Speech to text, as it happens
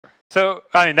So,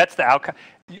 I mean, that's the outcome.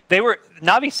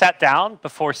 NaVi sat down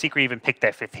before Secret even picked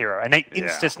their 5th hero, and they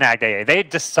insta-snagged AA. They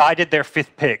decided their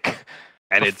 5th pick.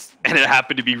 And it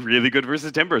happened to be really good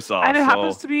versus Timbersaw. And it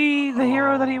happens to be the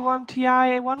hero that he won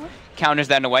TI one with. Counters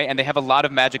that in a way, and they have a lot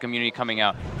of magic immunity coming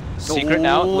out. Secret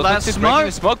now, that's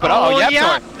smoke, but YapzOr.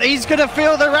 Yeah, he's gonna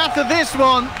feel the wrath of this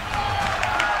one.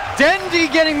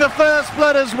 Dendi getting the first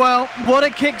blood as well. What a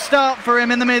kickstart for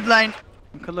him in the mid lane.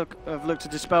 Could have looked to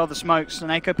dispel the smokes.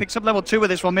 Seneko picks up level 2 with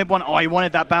this one, mid one. Oh, he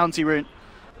wanted that bounty rune.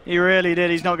 He really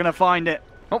did. He's not gonna find it.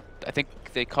 Oh, I think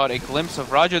they caught a glimpse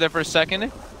of Roger there for a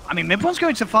second. I mean, mid one's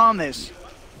going to farm this.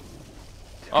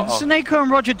 Can Seneko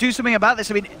and Roger do something about this?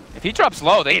 I mean, if he drops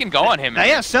low, they can go on him.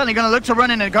 They are certainly going to look to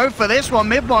run in and go for this one.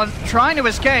 Mid one trying to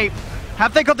escape.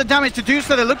 Have they got the damage to do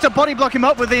so? They look to body block him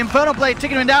up with the Infernal Blade,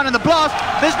 taking him down in the blast.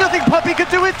 There's nothing Puppey could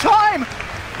do with time.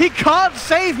 He can't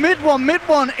save mid one. Mid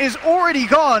one is already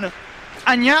gone.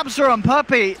 And YapzOr and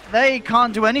Puppey, they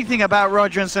can't do anything about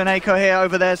Roger and Seneko here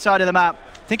over their side of the map.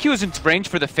 I think he was in range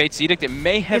for the Fate's Edict. It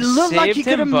may have saved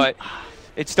him, but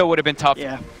it still would have been tough.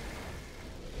 Yeah.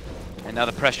 And now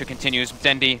the pressure continues.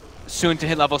 Dendi soon to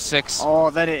hit level 6. Oh,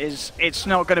 that it is. It's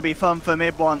not going to be fun for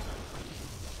mid one.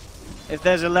 If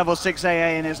there's a level 6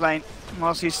 AA in his lane,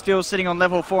 whilst he's still sitting on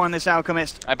level 4 on this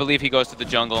Alchemist. I believe he goes to the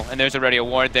jungle, and there's already a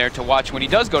ward there to watch when he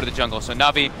does go to the jungle. So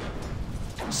NaVi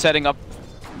setting up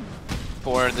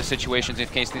for the situations in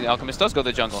case the Alchemist does go to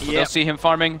the jungle. So they'll see him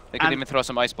farming. They could even throw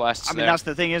some ice blasts there. I mean, that's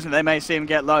the thing, isn't it? They may see him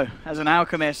get low. As an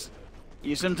Alchemist,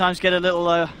 you sometimes get a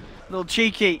little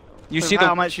cheeky. You see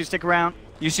how much you stick around.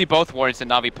 You see both wards that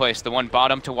NaVi placed. The one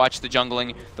bottom to watch the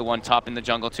jungling, the one top in the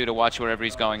jungle too to watch wherever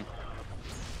he's going.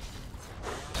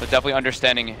 So definitely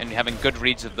understanding and having good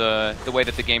reads of the way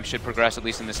that the game should progress, at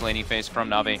least in this laning phase from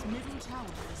NaVi.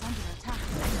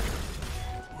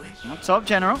 Up top,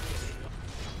 General.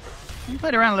 He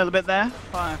played around a little bit there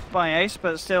by Ace,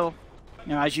 but still,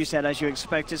 you know, as you said, as you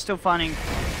expected, still finding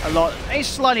a lot. Ace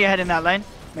slightly ahead in that lane.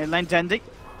 Mid lane, Dendi.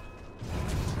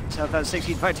 So that's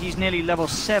 60. In fact, he's nearly level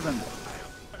 7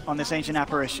 on this Ancient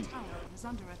Apparition.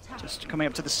 Just coming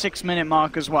up to the 6-minute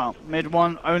mark as well. Mid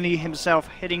one, only himself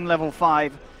hitting level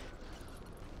 5.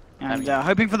 And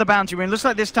hoping for the bounty rune. Looks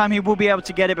like this time he will be able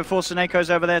to get it before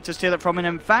Seneko's over there to steal it from him.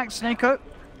 In fact, Seneko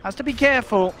has to be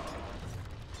careful.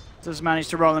 Does manage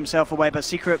to roll himself away, but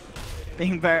Secret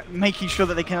making sure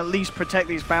that they can at least protect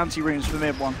these bounty runes for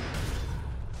mid one.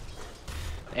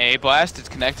 A blast, it's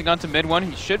connecting onto mid one.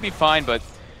 He should be fine, but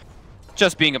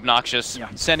just being obnoxious,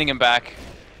 sending him back.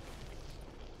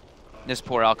 This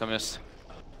poor Alchemist.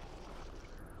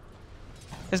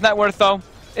 Isn't that worth though?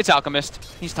 It's Alchemist.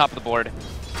 He's top of the board,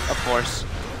 of course.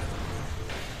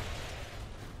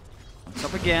 It's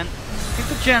up again. Keep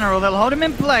the General. They'll hold him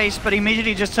in place, but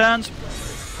immediately just turns.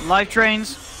 Life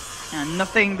drains, and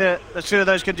nothing that the two of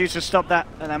those could do to stop that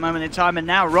at that moment in time. And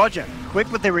now Roger,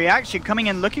 quick with the reaction, coming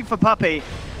in looking for Puppey.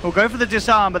 Will go for the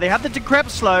disarm, but they have the decrep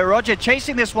slow. Roger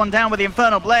chasing this one down with the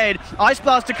Infernal Blade. Ice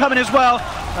Blast to come in as well.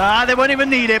 They won't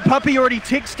even need it. Puppey already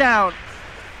ticks down.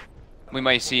 We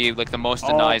might see like the most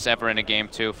denies ever in a game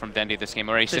too from Dendi this game.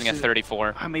 Already sitting at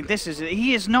 34. I mean,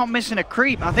 he is not missing a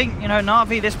creep. I think, you know,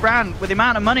 NaVi, this brand, with the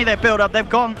amount of money they've built up, they've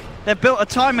built a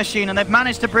time machine and they've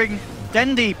managed to bring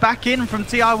Dendi back in from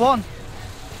TI1.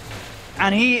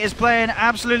 And he is playing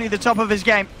absolutely the top of his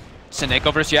game.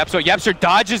 Seneko versus YapzOr. YapzOr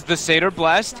dodges the Satyr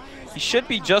Blast. He should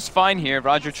be just fine here.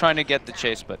 Roger trying to get the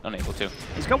chase, but unable to.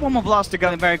 He's got one more blast to go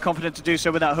and very confident to do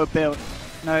so with that hook build.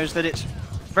 Knows that it's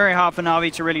very hard for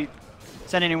NaVi to really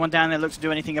send anyone down there look to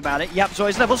do anything about it. YapzOr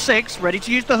is level 6, ready to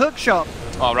use the hook shot.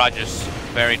 Oh, Roger's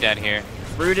very dead here.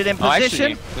 Rooted in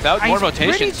position. Actually, without more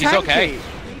rotations, he's okay.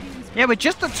 Yeah, with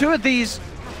just the two of these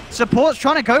supports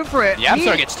trying to go for it.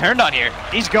 YapzOr gets turned on here.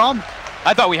 He's gone.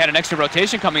 I thought we had an extra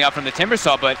rotation coming out from the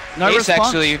Timbersaw, but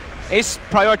Ace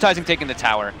prioritizing taking the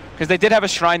tower. Because they did have a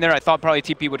shrine there. I thought probably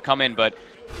TP would come in, but...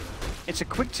 It's a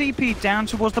quick TP down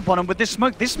towards the bottom with this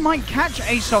smoke. This might catch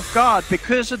Ace off guard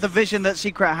because of the vision that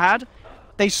Secret had.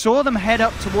 They saw them head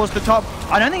up towards the top.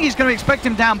 I don't think he's going to expect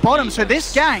him down bottom, so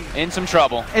this gang... in some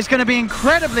trouble. ...is going to be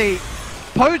incredibly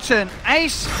potent.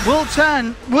 Ace will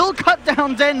cut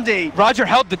down Dendi. Roger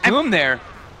held the Doom there.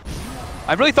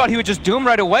 I really thought he would just Doom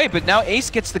right away, but now Ace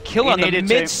gets the kill on the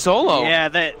mid-solo. Yeah,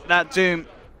 that Doom.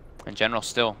 In general,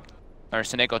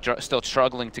 Seneko still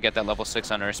struggling to get that level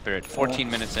 6 on Earth Spirit. 14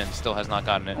 minutes in, still has not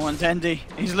gotten it. Oh, and Dendi,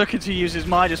 he's looking to use his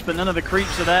Midas, but none of the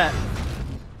creeps are there.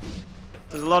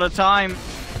 There's a lot of time.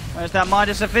 Where's that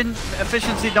Midas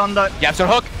efficiency, Dondo? YapzOr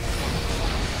hook.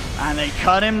 And they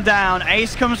cut him down.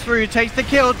 Ace comes through, takes the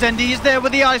kill. Dendi is there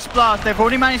with the Ice Blast. They've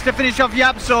already managed to finish off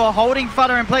YapzOr, holding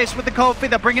FATA in place with the Cold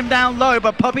Feet. They'll bring him down low,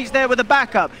 but Puppey's there with the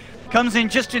backup. Comes in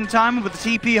just in time with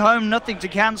the TP home, nothing to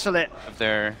cancel it.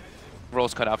 Their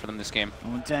roles cut out for them this game.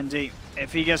 Oh, Dendi,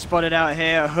 if he gets spotted out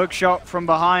here, a hook shot from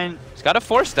behind. He's got a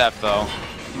force step though.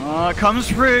 Oh, comes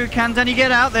through. Can Dendi get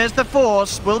out? There's the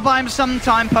force. Will buy him some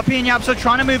time. Puppey and YapzOr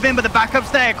trying to move in, but the backup's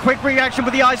there. Quick reaction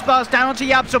with the ice blast down onto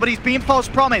YapzOr, but he's being false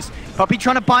promised. Puppey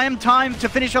trying to buy him time to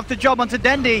finish off the job onto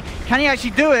Dendi. Can he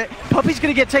actually do it? Puppey's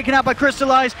going to get taken out by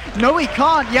Crystallize. No, he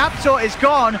can't. YapzOr is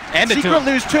gone. And the Secret Doom.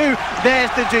 lose 2.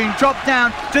 There's the Doom. Drop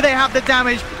down. Do they have the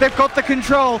damage? They've got the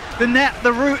control. The net,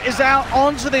 the root is out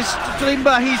onto this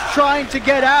Timber. He's trying to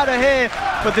get out of here,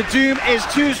 but the Doom is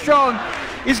too strong.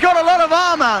 He's got a lot of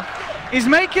armor. He's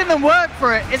making them work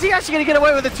for it. Is he actually going to get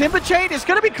away with the Timber Chain? It's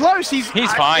going to be close. He's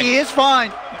fine. He is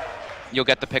fine. You'll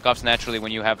get the pickoffs naturally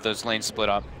when you have those lanes split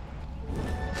up.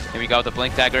 Here we go, the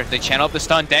Blink Dagger. They channel up the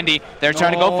stun. Dendi, they're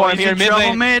trying to go for him here in mid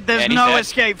lane. There's no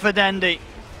escape for Dendi.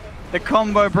 The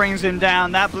combo brings him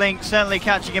down. That Blink certainly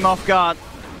catching him off guard.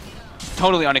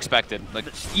 Totally unexpected. Like,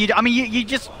 you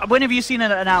just, when have you seen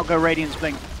an outgo Radiance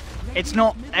Blink? It's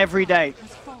not every day.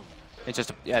 it's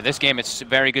just, yeah, this game it's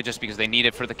very good just because they need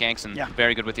it for the ganks and yeah.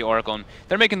 very good with the Oracle. And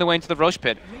they're making the way into the Roche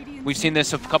pit. We've seen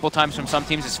this a couple times from some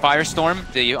teams. It's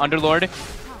Firestorm, the Underlord.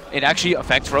 It actually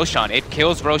affects Roshan. It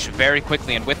kills Roche very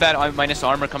quickly, and with that minus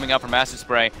armor coming out from Acid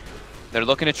Spray, they're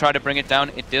looking to try to bring it down.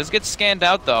 It does get scanned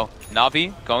out though.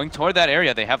 NaVi going toward that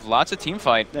area. They have lots of team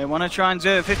fight. They want to try and do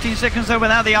it. 15 seconds though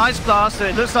without the Ice Blast, so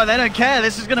it looks like they don't care.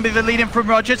 This is going to be the lead in from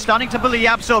Roger, starting to bully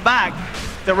YapzOr back.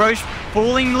 The Roche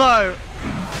falling low.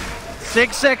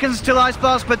 6 seconds till Ice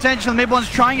Blast potential. Mid-one's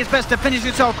trying his best to finish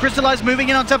this off. Crystallize moving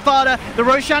in onto FATA. The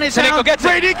Roshan is down.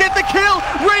 Radiant get the kill.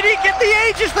 Radiant get the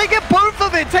Aegis. They get both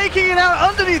of it. Taking it out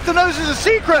underneath the nose is a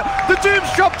secret. The Dooms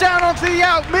drop down onto the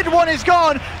out. Mid-one is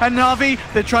gone. And NaVi,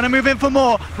 they're trying to move in for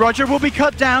more. Roger will be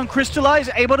cut down. Crystallize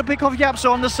able to pick off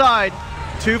YapzOr on the side.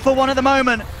 2 for 1 at the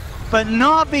moment. But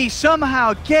NaVi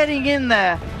somehow getting in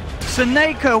there.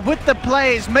 Seneko with the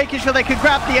plays, making sure they can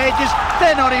grab the Aegis.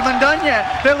 They're not even done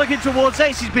yet. They're looking towards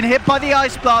Ace. He's been hit by the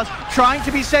Ice Blast, trying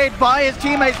to be saved by his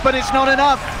teammates, but it's not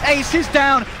enough. Ace is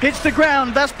down, hits the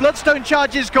ground. That's Bloodstone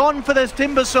charges gone for this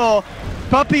Timbersaw.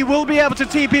 Puppey will be able to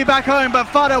TP back home, but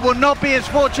FATA will not be as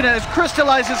fortunate as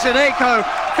Crystallize and Seneko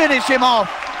finish him off.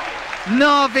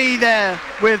 NaVi there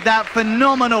with that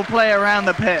phenomenal play around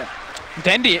the pit.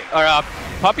 Dendi, or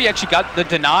Puppey actually got the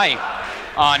deny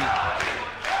on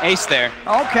Ace there.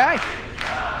 Okay.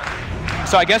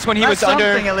 So I guess when he was under,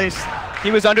 at least.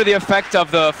 he was under the effect of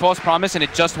the false promise, and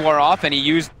it just wore off, and he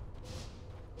used.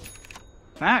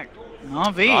 Fact.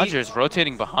 NaVi. Roger's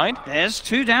rotating behind. There's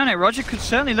 2 down here. Roger could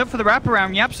certainly look for the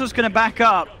wraparound. YapzOr's going to back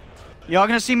up. You're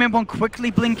going to see Mid-one quickly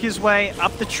blink his way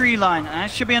up the tree line. And that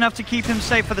should be enough to keep him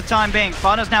safe for the time being.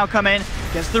 FATA's now come in,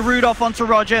 gets the root off onto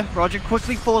Roger. Roger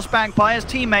quickly forced back by his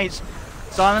teammates.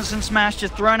 Silence and Smash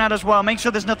just thrown out as well. Make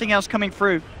sure there's nothing else coming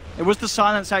through. It was the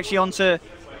silence actually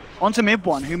onto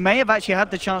Mid-one, who may have actually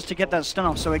had the chance to get that stun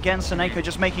off. So again, Seneko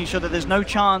just making sure that there's no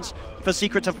chance for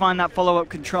Secret to find that follow-up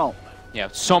control. Yeah,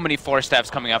 so many 4-stabs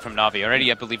coming out from NaVi.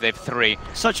 Already, I believe they have 3.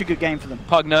 Such a good game for them.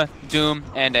 Pugna, Doom,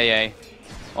 and AA.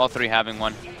 All 3 having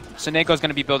one. Seneko's going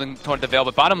to be building toward the Veil,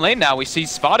 but bottom lane now, we see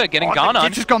FATA getting gone on.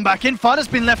 He's just gone back in. FATA's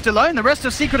been left alone. The rest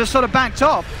of Secret has sort of backed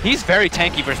off. He's very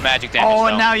tanky versus magic damage,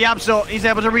 and now YapzOr, he's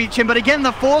able to reach him. But again,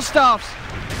 the 4 staffs.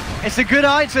 It's a good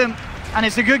item, and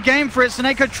it's a good game for it.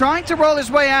 Seneko trying to roll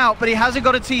his way out, but he hasn't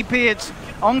got a TP. It's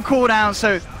on cooldown,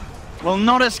 so will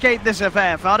not escape this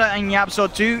affair. FATA and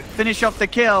YapzOr do finish off the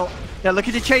kill. They're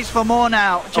looking to chase for more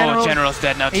now. General's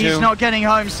dead now too. He's not getting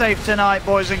home safe tonight,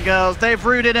 boys and girls. They've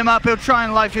rooted him up. He'll try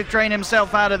and life drain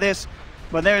himself out of this.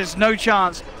 But there is no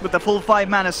chance with the full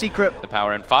 5-mana Secret. The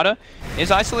power in FATA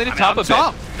is isolated top of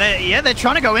it. They're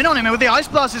trying to go in on him, and with the Ice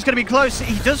Blast, it's going to be close.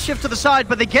 He does shift to the side,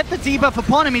 but they get the debuff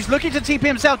upon him. He's looking to TP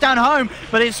himself down home,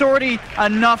 but it's already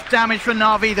enough damage for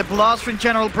NaVi. The blast from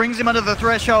General brings him under the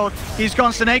threshold. He's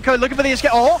gone. Seneko looking for the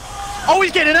escape. Oh,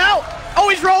 he's getting out. Oh,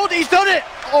 he's rolled. He's done it.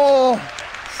 Oh,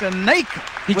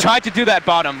 Seneko. He tried to do that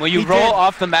bottom, where you roll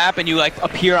off the map and you like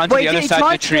appear onto the other side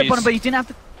of the trees. Bottom, but he didn't have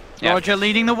to. Yeah. Roger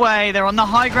leading the way. They're on the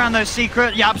high ground, though.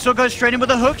 Secret. YapzOr goes straight in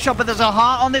with a hook shot, but there's a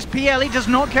heart on this PL. He does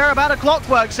not care about a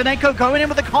clockwork. Seneko going in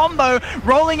with a combo,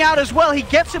 rolling out as well. He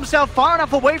gets himself far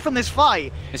enough away from this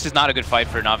fight. This is not a good fight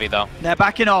for NaVi, though. They're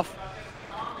backing off.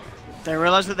 They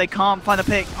realize that they can't find the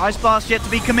pick. Ice Blast yet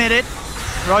to be committed.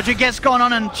 Roger gets gone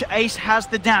on, and Ace has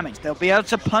the damage. They'll be able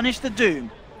to punish the Doom.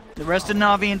 The rest of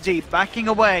NaVi and Deep backing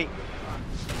away.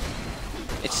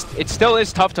 It still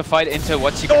is tough to fight into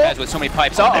what Secret has with so many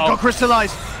pipes. They've got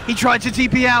Crystallized. He tried to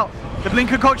TP out. The blink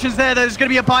concoction's there. There's going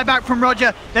to be a buyback from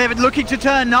Roger. They're looking to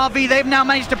turn NaVi. They've now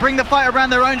managed to bring the fight around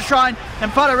their own shrine.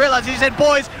 And FATA realized, he said,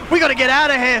 boys, we got to get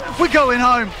out of here. We're going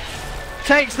home.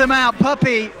 Takes them out.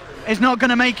 Puppey is not going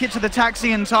to make it to the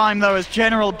taxi in time, though, as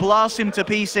General blasts him to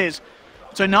pieces.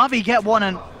 So NaVi get one,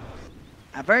 and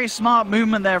a very smart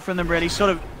movement there from them, really.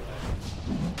 Sort of,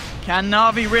 can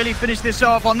NaVi really finish this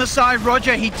off? On the side,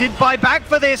 Roger, he did buy back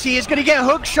for this. He is going to get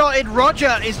hook-shotted.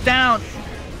 Roger is down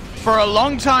for a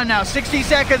long time now, 60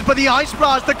 seconds, but the Ice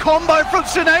Blast, the combo from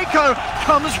Seneko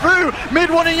comes through. Mid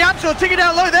one and YapzOr taking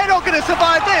down low. They're not going to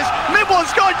survive this. Mid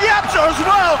one's got YapzOr as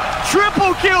well.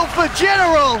 Triple kill for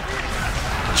General.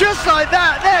 Just like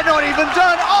that, they're not even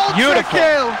done. Ultra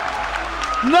kill.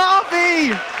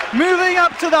 NaVi moving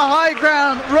up to the high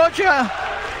ground. Roger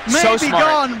may be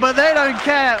gone, but they don't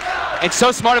care. It's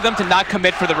so smart of them to not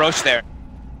commit for the Roche there.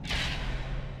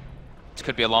 This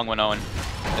could be a long one, Owen.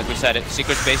 Like we said,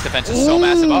 Secret's base defense is so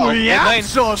massive.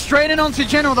 YapzOr straight in onto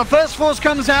General. The first force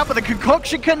comes out, but the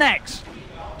concoction connects.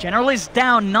 General is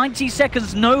down. 90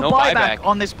 seconds, no buyback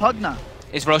on this Pugna.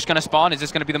 Is Roche going to spawn? Is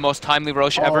this going to be the most timely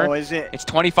Roche ever? Oh, is it? It's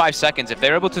 25 seconds. If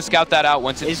they're able to scout that out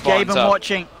once it spawns Gaben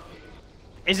watching?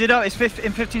 Is it up? It's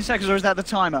in 15 seconds, or is that the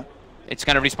timer? It's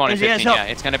going to respawn in 15, yeah.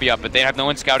 It's going to be up, but they have no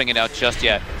one scouting it out just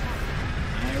yet.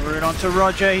 Root onto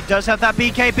Roger. He does have that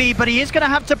BKB, but he is going to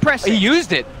have to press it. He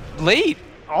used it late.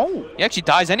 Oh. He actually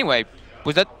dies anyway.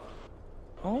 Was that?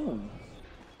 Oh.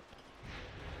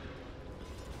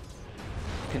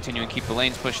 Continuing to keep the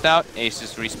lanes pushed out. Ace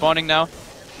is respawning now.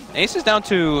 Ace is down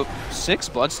to 6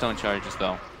 Bloodstone charges,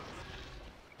 though.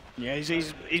 Yeah,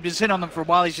 he's been sitting on them for a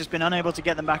while. He's just been unable to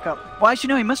get them back up. Well, actually,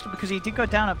 no, he must have, because he did go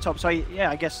down up top. So,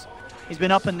 yeah, I guess he's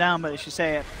been up and down, but I should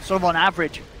say, sort of on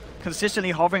average,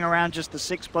 consistently hovering around just the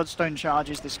 6 Bloodstone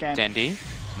charges this game. Dendy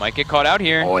might get caught out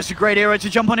here. Oh, it's a great hero to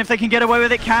jump on if they can get away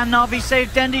with it. Can NaVi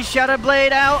save Dendy? Shadow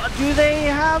Blade out. Do they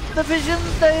have the vision?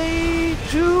 They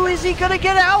do. Is he going to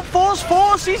get out?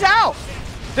 Force, he's out.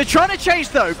 They're trying to chase,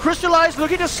 though. Crystallize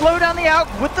looking to slow down the out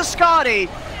with the Skadi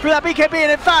through that BKB.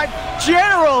 And in fact,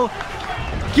 General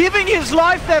giving his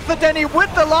life there for Denny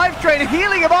with the life drain,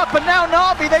 healing him up. And now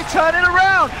NaVi, they turn it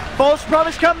around. False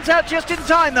Promise comes out just in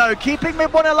time, though, keeping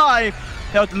mid one alive.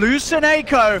 They'll lose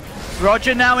Seneko.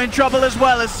 Roger now in trouble as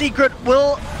well, as Secret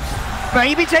will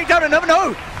maybe take down another.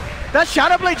 No! That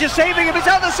Shadow Blade just saving him. It's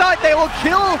out the side. They will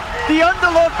kill the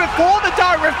Underlord before the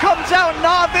Dark Rift comes out.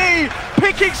 NaVi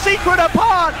picking Secret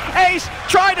apart. Ace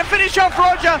trying to finish off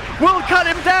Roger. Will cut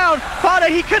him down. FATA,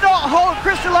 he cannot hold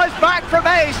Crystallize back from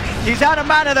Ace. He's out of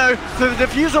mana though. So the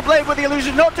Diffusal Blade with the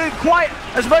illusion not doing quite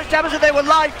as much damage as they would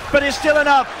like, but it's still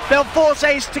enough. They'll force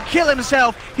Ace to kill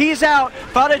himself. He's out.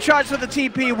 FATA tries for the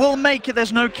TP. Will make it.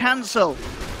 There's no cancel.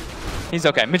 He's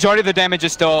okay. Majority of the damage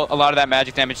is still a lot of that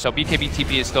magic damage, so BKB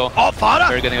TP is still FATA!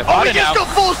 Very good thing. Oh, he just got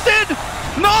forced in!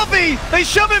 NaVi! They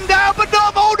shove him down, but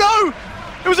oh no!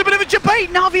 It was a bit of a debate.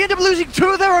 NaVi end up losing 2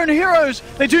 of their own heroes.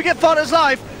 They do get FATA's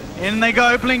life. In they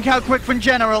go. Blink out quick from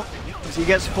General as he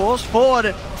gets forced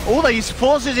forward. All these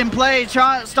forces in play,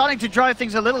 starting to drive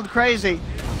things a little crazy.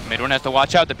 Midone has to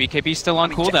watch out. The BKB's still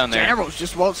on cooldown there. General's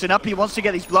just waltzing up. He wants to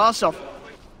get these blasts off.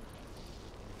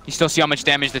 You still see how much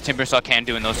damage the Timbersaw can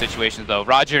do in those situations, though.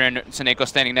 Roger and Seneko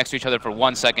standing next to each other for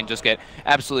 1 second just get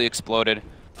absolutely exploded.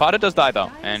 FATA does die,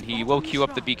 though, and he will queue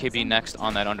up the BKB next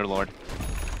on that Underlord.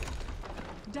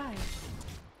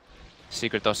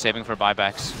 Secret, though, saving for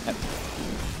buybacks.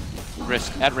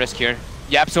 At risk here.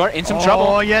 YapzOr in some trouble.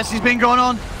 Oh, yes, he's been going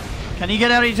on. Can he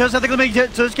get out? He does have the Glimmer,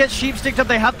 does get sheep sticked up.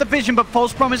 They have the vision, but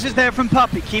false promises there from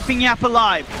Puppey, keeping Yap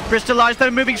alive. Crystallize,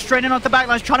 though, moving straight in off the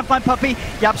backlines, trying to find Puppey.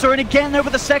 YapzOr in again over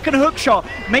the second hook shot.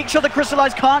 Make sure the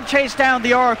Crystallize can't chase down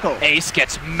the Oracle. Ace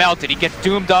gets melted. He gets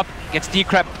doomed up, gets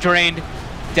decrep drained,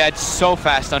 dead so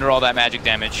fast under all that magic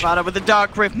damage. FATA with the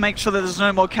Dark Rift, make sure that there's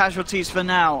no more casualties for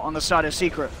now on the side of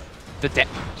Secret.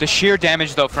 The sheer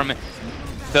damage, though, from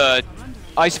the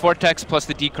Ice Vortex plus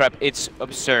the decrep, it's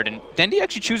absurd. And Dendy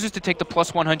actually chooses to take the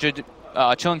plus 100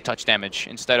 Chilling Touch damage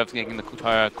instead of taking the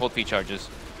Cold Feet charges.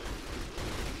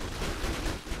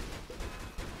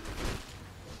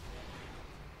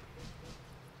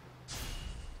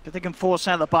 If they can force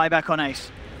out the buyback on Ace.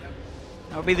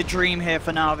 That would be the dream here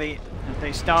for NaVi. If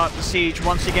they start the siege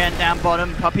once again down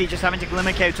bottom, Puppey just having to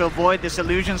Glimmer Cave to avoid this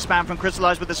illusion spam from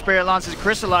Crystallize with the Spirit Lances.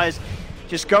 Crystallize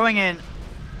just going in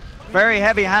very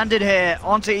heavy-handed here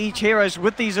onto each heroes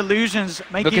with these illusions,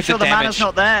 making sure the mana's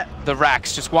not there. The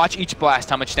racks, just watch each blast,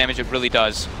 how much damage it really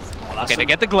does. Well, Okay, they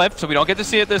get the glyph, so we don't get to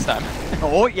see it this time.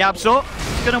 Oh, YapzOr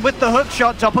gonna with the hook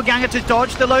shot. Doppelganger to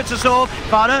dodge the Lotus Orb.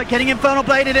 FATA getting Infernal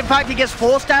Bladed. In fact, he gets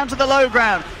forced down to the low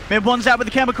ground. Mid one's out with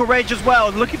the Chemical Rage as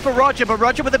well. Looking for Roger, but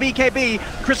Roger with the BKB.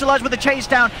 Crystallized with the chase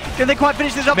down. Can they quite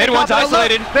finish this up? Mid one's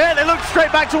isolated. There, they look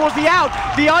straight back towards the out.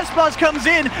 The Ice Blast comes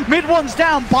in. Mid one's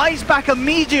down. Buys back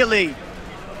immediately.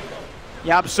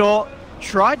 YapzOr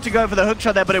tried to go for the hook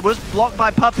shot there, but it was blocked by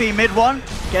Puppey. Mid one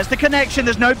gets the connection.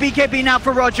 There's no BKB now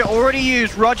for Roger. Already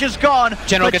used. Roger's gone.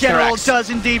 General but General does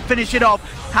indeed finish it off.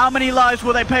 How many lives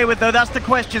will they pay with, though? That's the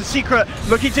question. Secret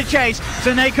looking to chase.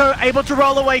 Zaneko able to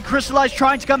roll away. Crystallize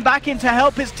trying to come back in to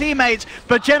help his teammates.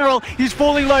 But General, he's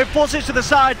falling low. Forces to the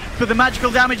side, but the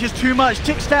magical damage is too much.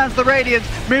 Ticks down to the Radiance.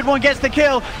 Mid one gets the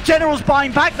kill. General's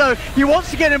buying back, though. He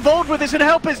wants to get involved with this and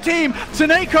help his team.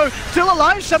 Zaneko still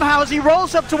alive somehow as he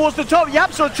rolls up towards the top.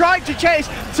 YapzOr trying to chase.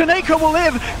 Zaneko will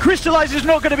live. Crystallize is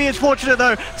not going to be as fortunate,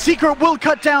 though. Secret will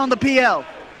cut down the PL.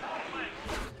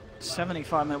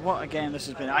 75 minutes. What a game this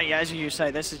has been. Yeah, as you say,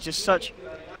 this is just such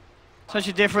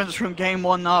a difference from game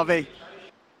one, NaVi.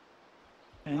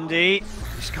 Indeed.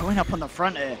 He's going up on the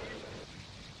front here.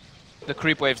 The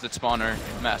creep waves that spawn are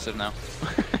massive now.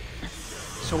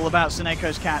 It's all about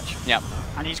Zaneko's catch. Yep.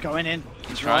 And he's going in.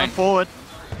 He's running forward.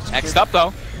 Next up,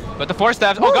 though. But the force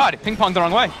stabs. Oh, God. Ping pong the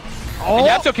wrong way. Oh. And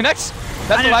YapzOr connects.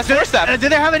 That's the last force stab. Do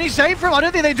they have any save for him? I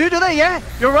don't think they do they? Yeah.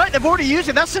 You're right. They've already used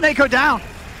it. That's Zaneko down.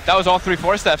 That was all 3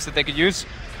 force steps that they could use.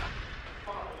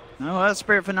 No, that's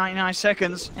Spirit for 99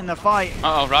 seconds in the fight.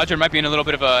 Uh-oh, Roger might be in a little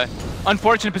bit of a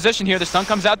unfortunate position here. The stun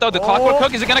comes out, though. The Clockwork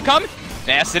Hook, is it going to come?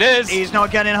 Yes, it is. He's not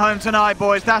getting home tonight,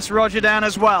 boys. That's Roger down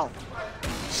as well.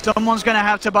 Someone's going to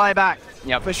have to buy back.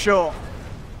 Yep. For sure.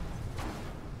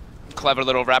 Clever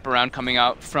little wraparound coming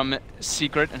out from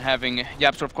Secret and having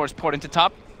YapzOr, of course, poured into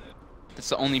top. That's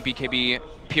the only BKB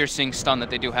piercing stun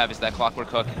that they do have is that Clockwork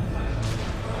Hook.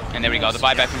 And there we go, the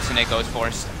buyback from Zaneko is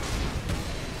forced.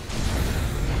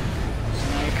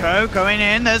 Zaneko going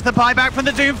in, there's the buyback from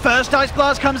the Doom. First Ice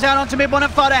Blast comes out onto mid one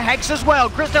and FATA. Hex as well,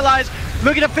 Crystallize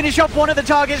looking to finish off one of the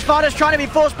targets. FATA's trying to be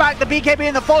forced back, the BKB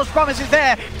and the false promise is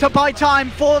there to buy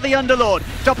time for the Underlord.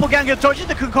 Doppelganger dodges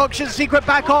the concoction, Secret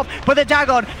back off, but the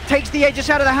Dagon takes the Aegis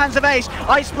out of the hands of Ace.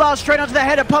 Ice Blast straight onto the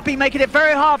head of Puppey, making it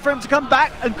very hard for him to come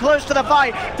back and close to the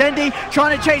fight. Dendy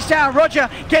trying to chase down, Roger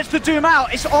gets the Doom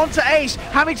out, it's onto Ace,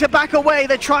 having to back away.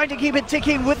 They're trying to keep it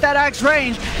ticking with that axe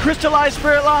range. Crystallized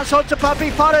Spirit Lance onto Puppey,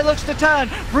 FATA looks to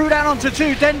turn, Brew down onto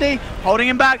 2, Dendy holding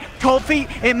him back, Cold Feet,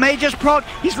 it may just proc,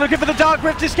 he's looking for the Dark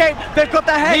Rift escape, they've got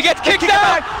the head, he gets kicked out,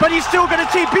 back, but he's still going to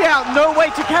TP out, no way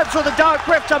to cancel the Dark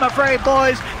Rift, I'm afraid,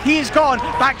 boys. He's gone,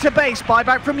 back to base,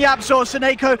 buyback from YapzOr.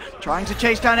 Zaneko trying to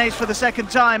chase down Ace for the second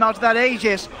time after that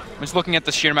Aegis. I'm just looking at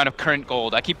the sheer amount of current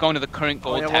gold. I keep going to the current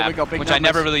gold tab, which numbers. I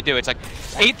never really do. It's like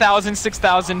 8,000,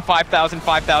 6,000, 5,000,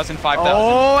 5,000, 5,000.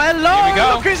 Oh, hello! Here we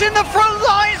go. Look who's in the front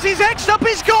lines! He's X'd up,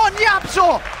 he's gone!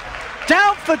 YapzOr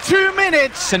down for 2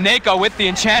 minutes! Zaneko with the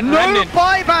enchant No remnant.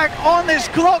 buyback on this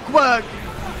Clockwork!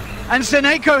 And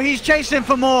Zaneko, he's chasing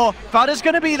for more. FATA's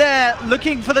going to be there,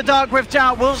 looking for the Dark Rift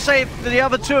out. We'll save the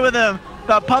other 2 of them.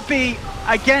 But Puppey,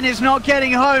 again, is not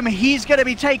getting home. He's going to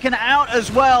be taken out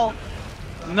as well.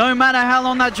 No matter how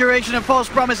long that duration of false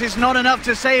promise is not enough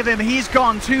to save him. He's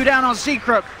gone, 2 down on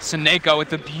Secret. Zaneko with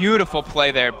the beautiful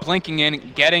play there, blinking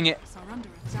in, getting it.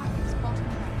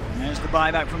 There's the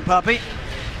buyback from Puppey.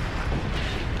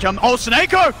 Jump, oh,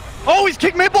 Zaneko! Oh, he's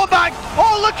kicked mid one back!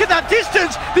 Oh, look at that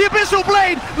distance! The Abyssal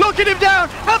Blade locking him down!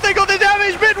 Have they got the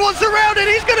damage? Mid one surrounded,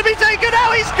 he's gonna be taken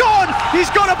out, he's gone! He's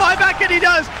got a buyback and he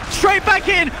does! Straight back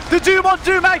in, the Doom on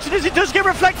Doom action as it does get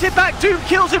reflected back. Doom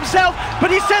kills himself, but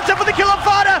he sends up for the kill on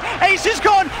FATA. Ace is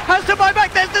gone, has to buy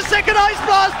back, there's the second Ice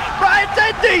Blast! Brian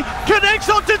Dendy connects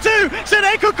onto 2!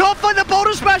 Zaneko can't find the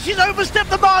boulder smash, he's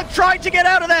overstepped the mark, trying to get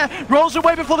out of there! Rolls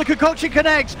away before the concoction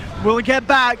connects, will get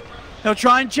back. They'll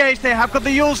try and chase, they have got the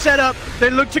Yule set up.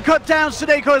 They look to cut down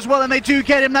Zaneko as well, and they do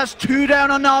get him. That's 2 down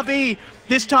on NaVi.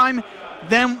 This time,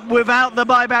 then without the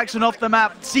buybacks and off the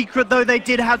map. Secret, though, they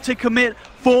did have to commit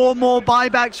 4 more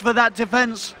buybacks for that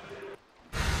defense.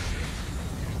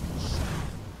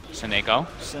 Zaneko,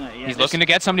 Yeah, he's looking to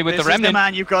get somebody with the This is remnant. the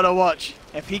man you've got to watch.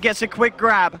 If he gets a quick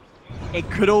grab, it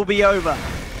could all be over.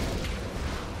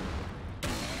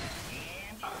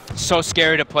 So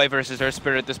scary to play versus Earth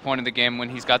Spirit at this point in the game when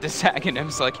he's got this tag in him.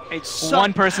 It's like It's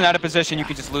one person out of position, you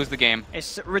could just lose the game.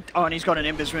 Oh, and he's got an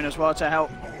Invis rune as well to help.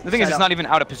 The thing is, it's not even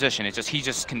out of position. It's just he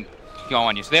just can go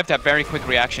on you. So they have to have very quick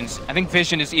reactions. I think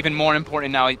vision is even more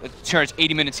important now. Sure, it's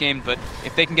 80 minutes in, but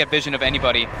if they can get vision of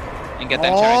anybody and get that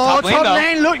turret. Top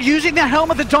lane, though. Look, using the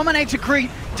Helm of the Dominator creep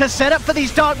to set up for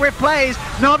these Dark Rift plays.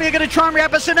 NaVi are going to try and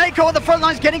react, but Seneko on the front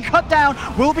lines getting cut down,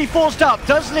 will be forced up,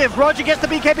 does live. Roger gets the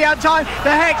BKB out of time,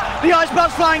 the Hex, the Ice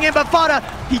Blast flying in, but FATA,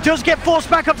 he does get forced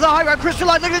back up to the high ground.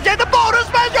 Crystallize, look at the boulder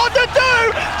smash on to do!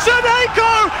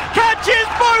 Seneko catches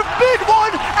both mid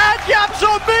one and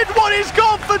YapzOr. Mid one is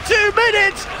gone for 2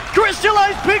 minutes.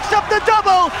 Crystallize picks up the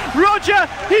double. Roger,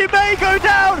 he may go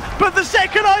down, but the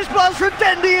second Ice Blast from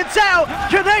Dendi, it's out.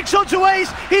 Connects onto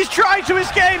Ace, he's trying to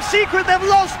escape. Secret, they've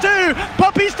lost 2.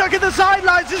 Puppey stuck in the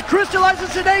sidelines as Crystallize and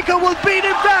Seneko will beat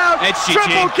him down. It's GG.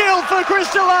 Triple kill for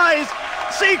Crystallize.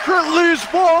 Secret lose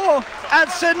 4, and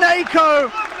Seneko,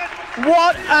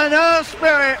 what an Earth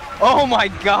Spirit. Oh my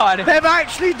god. They've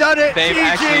actually done it. They've GG.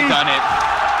 actually done it.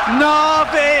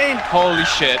 NaVi. Holy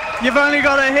shit. You've only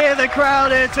got to hear the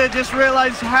crowd here to just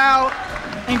realize how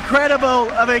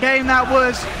incredible of a game that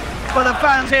was for the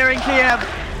fans here in Kiev.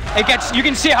 You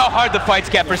can see how hard the fights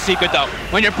get for Secret though.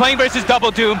 When you're playing versus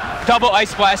double Doom, double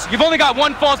Ice Blast, you've only got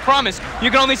 1 false promise.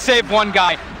 You can only save 1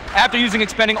 guy. After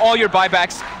expending all your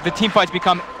buybacks, the team fights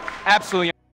become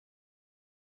absolutely